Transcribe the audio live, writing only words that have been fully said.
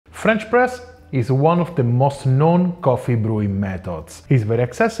French press is one of the most known coffee brewing methods. It's very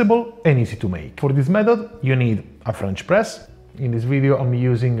accessible and easy to make. For this method, you need a French press. In this video, I'm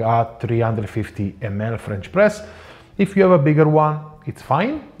using a 350 ml French press. If you have a bigger one, it's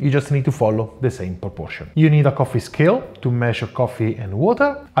fine. You just need to follow the same proportion. You need a coffee scale to measure coffee and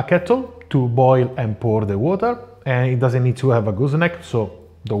water, a kettle to boil and pour the water, and it doesn't need to have a gooseneck, so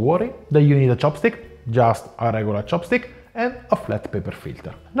don't worry. Then you need a chopstick, just a regular chopstick, and a flat paper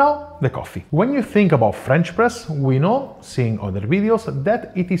filter. Now, the coffee. When you think about French press, we know, seeing other videos,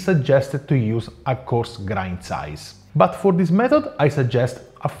 that it is suggested to use a coarse grind size. But for this method, I suggest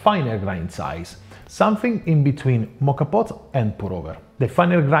a finer grind size, something in between moka pot and pour over. The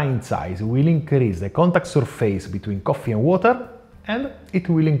finer grind size will increase the contact surface between coffee and water, and it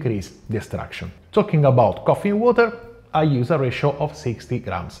will increase the extraction. Talking about coffee and water, I use a ratio of 60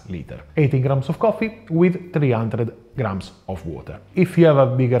 grams liter. 80 grams of coffee with 300 grams of water. If you have a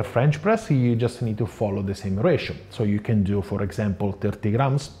bigger French press, you just need to follow the same ratio. So you can do, for example, 30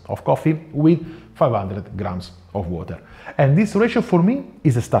 grams of coffee with 500 grams of water. And this ratio for me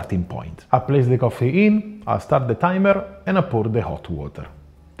is a starting point. I place the coffee in, I start the timer, and I pour the hot water.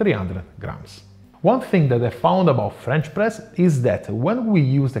 300 grams. One thing that I found about French press is that when we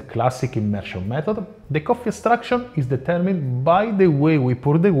use the classic immersion method, the coffee extraction is determined by the way we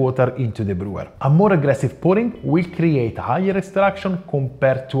pour the water into the brewer. A more aggressive pouring will create a higher extraction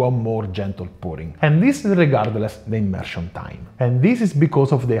compared to a more gentle pouring. And this is regardless the immersion time. And this is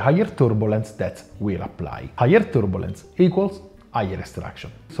because of the higher turbulence that will apply. Higher turbulence equals higher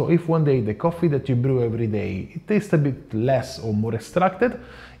extraction. So if one day the coffee that you brew every day, it tastes a bit less or more extracted,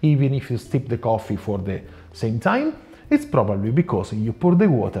 even if you steep the coffee for the same time, it's probably because you pour the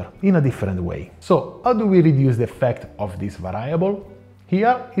water in a different way. So how do we reduce the effect of this variable?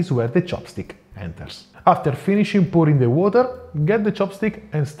 Here is where the chopstick enters. After finishing pouring the water, get the chopstick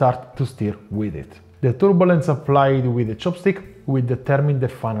and start to stir with it. The turbulence applied with the chopstick will determine the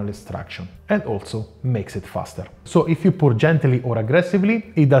final extraction and also makes it faster. So if you pour gently or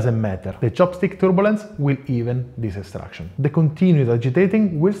aggressively, it doesn't matter. The chopstick turbulence will even this extraction. The continued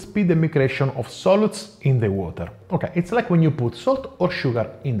agitating will speed the migration of solutes in the water. Okay, it's like when you put salt or sugar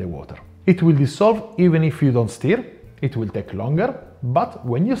in the water. It will dissolve even if you don't stir. It will take longer, but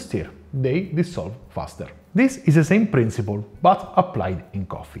when you stir, they dissolve faster. This is the same principle, but applied in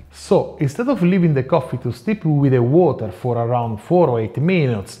coffee. So instead of leaving the coffee to steep with the water for around 4 or 8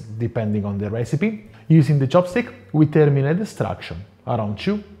 minutes, depending on the recipe, using the chopstick, we terminate the extraction around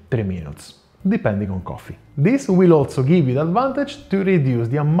 2-3 minutes, depending on coffee. This will also give you the advantage to reduce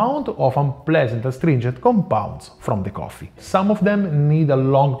the amount of unpleasant astringent compounds from the coffee. Some of them need a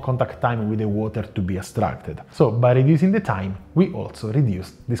long contact time with the water to be extracted. So by reducing the time, we also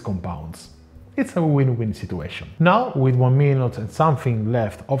reduce these compounds. It's a win-win situation. Now, with 1 minute and something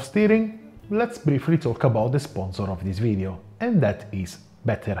left of stirring, let's briefly talk about the sponsor of this video, and that is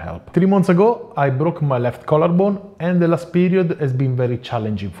BetterHelp. 3 months ago, I broke my left collarbone, and the last period has been very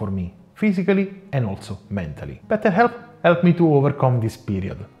challenging for me, physically and also mentally. BetterHelp helped me to overcome this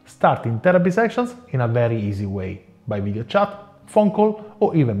period, starting therapy sessions in a very easy way, by video chat, phone call,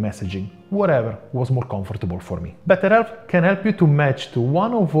 or even messaging, whatever was more comfortable for me. BetterHelp can help you to match to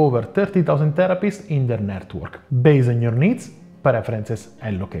one of over 30,000 therapists in their network, based on your needs, preferences,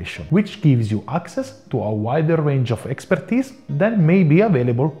 and location, which gives you access to a wider range of expertise than may be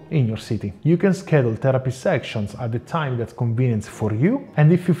available in your city. You can schedule therapy sections at the time that's convenient for you,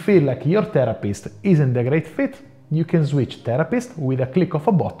 and if you feel like your therapist isn't a great fit, you can switch therapist with a click of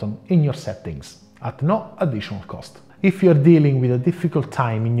a button in your settings, at no additional cost. If you're dealing with a difficult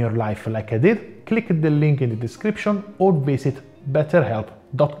time in your life like I did, click the link in the description or visit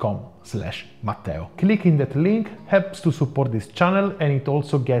betterhelp.com/Matteo. Clicking that link helps to support this channel, and it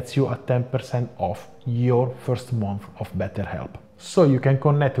also gets you a 10% off your first month of BetterHelp. So you can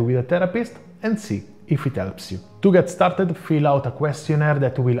connect with a therapist and see if it helps you. To get started, fill out a questionnaire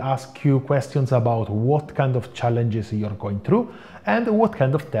that will ask you questions about what kind of challenges you're going through and what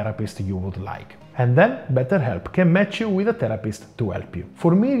kind of therapist you would like. And then BetterHelp can match you with a therapist to help you.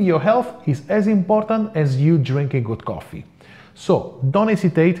 For me, your health is as important as you drinking good coffee. So don't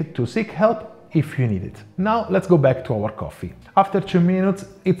hesitate to seek help if you need it. Now let's go back to our coffee. After 2 minutes,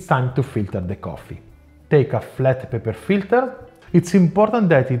 it's time to filter the coffee. Take a flat paper filter. It's important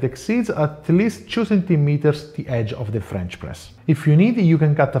that it exceeds at least 2 centimeters the edge of the French press. If you need, you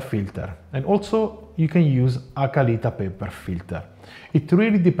can cut a filter, and also you can use a Kalita paper filter. It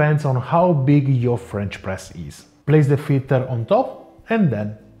really depends on how big your French press is. Place the filter on top and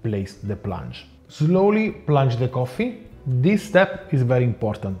then place the plunge. Slowly plunge the coffee. This step is very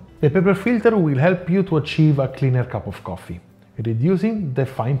important. The paper filter will help you to achieve a cleaner cup of coffee. reducing the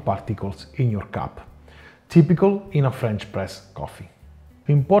fine particles in your cup, typical in a French press coffee.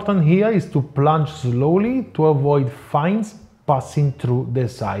 Important here is to plunge slowly to avoid fines passing through the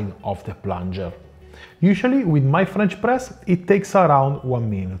side of the plunger. Usually with my French press it takes around 1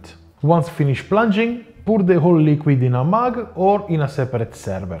 minute. Once finished plunging, pour the whole liquid in a mug or in a separate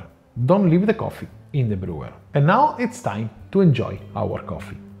server. Don't leave the coffee in the brewer. And now it's time to enjoy our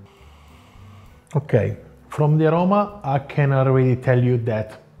coffee. Okay, from the aroma I can already tell you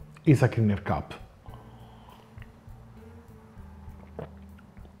that it's a cleaner cup.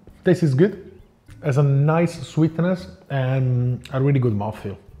 Taste is good, has a nice sweetness and a really good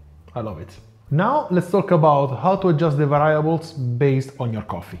mouthfeel. I love it. Now let's talk about how to adjust the variables based on your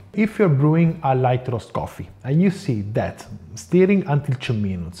coffee. If you're brewing a light roast coffee and you see that stirring until 2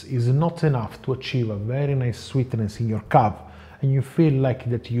 minutes is not enough to achieve a very nice sweetness in your cup and you feel like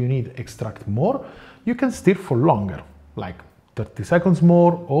that you need to extract more, you can stir for longer, like 30 seconds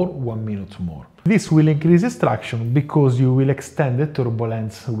more or 1 minute more. This will increase extraction because you will extend the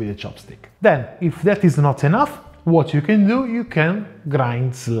turbulence with a chopstick. Then, if that is not enough, what you can do, you can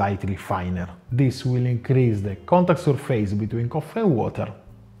grind slightly finer. This will increase the contact surface between coffee and water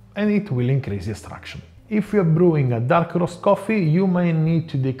and it will increase the extraction. If you're brewing a dark roast coffee, you may need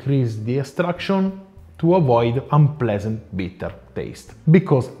to decrease the extraction to avoid unpleasant bitter taste.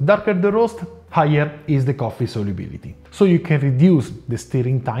 Because darker the roast, higher is the coffee solubility. So you can reduce the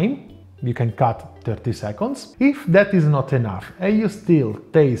stirring time, you can cut 30 seconds. If that is not enough and you still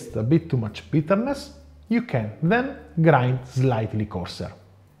taste a bit too much bitterness, you can then grind slightly coarser.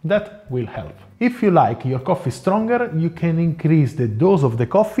 That will help. If you like your coffee stronger, you can increase the dose of the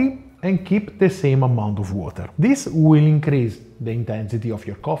coffee and keep the same amount of water. This will increase the intensity of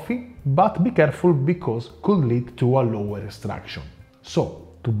your coffee, but be careful because could lead to a lower extraction. So,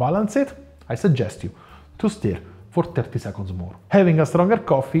 to balance it, I suggest you to stir for 30 seconds more. Having a stronger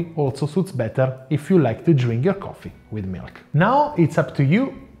coffee also suits better if you like to drink your coffee with milk. Now it's up to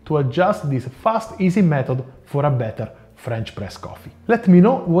you to adjust this fast, easy method for a better French press coffee. Let me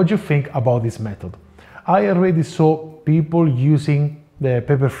know what you think about this method. I already saw people using the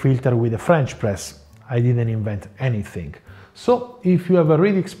paper filter with a French press. I didn't invent anything. So if you have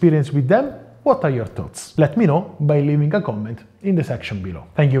already experience with them, what are your thoughts? Let me know by leaving a comment in the section below.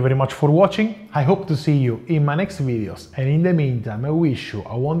 Thank you very much for watching. I hope to see you in my next videos, and in the meantime I wish you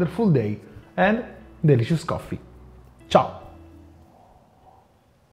a wonderful day and delicious coffee. Ciao!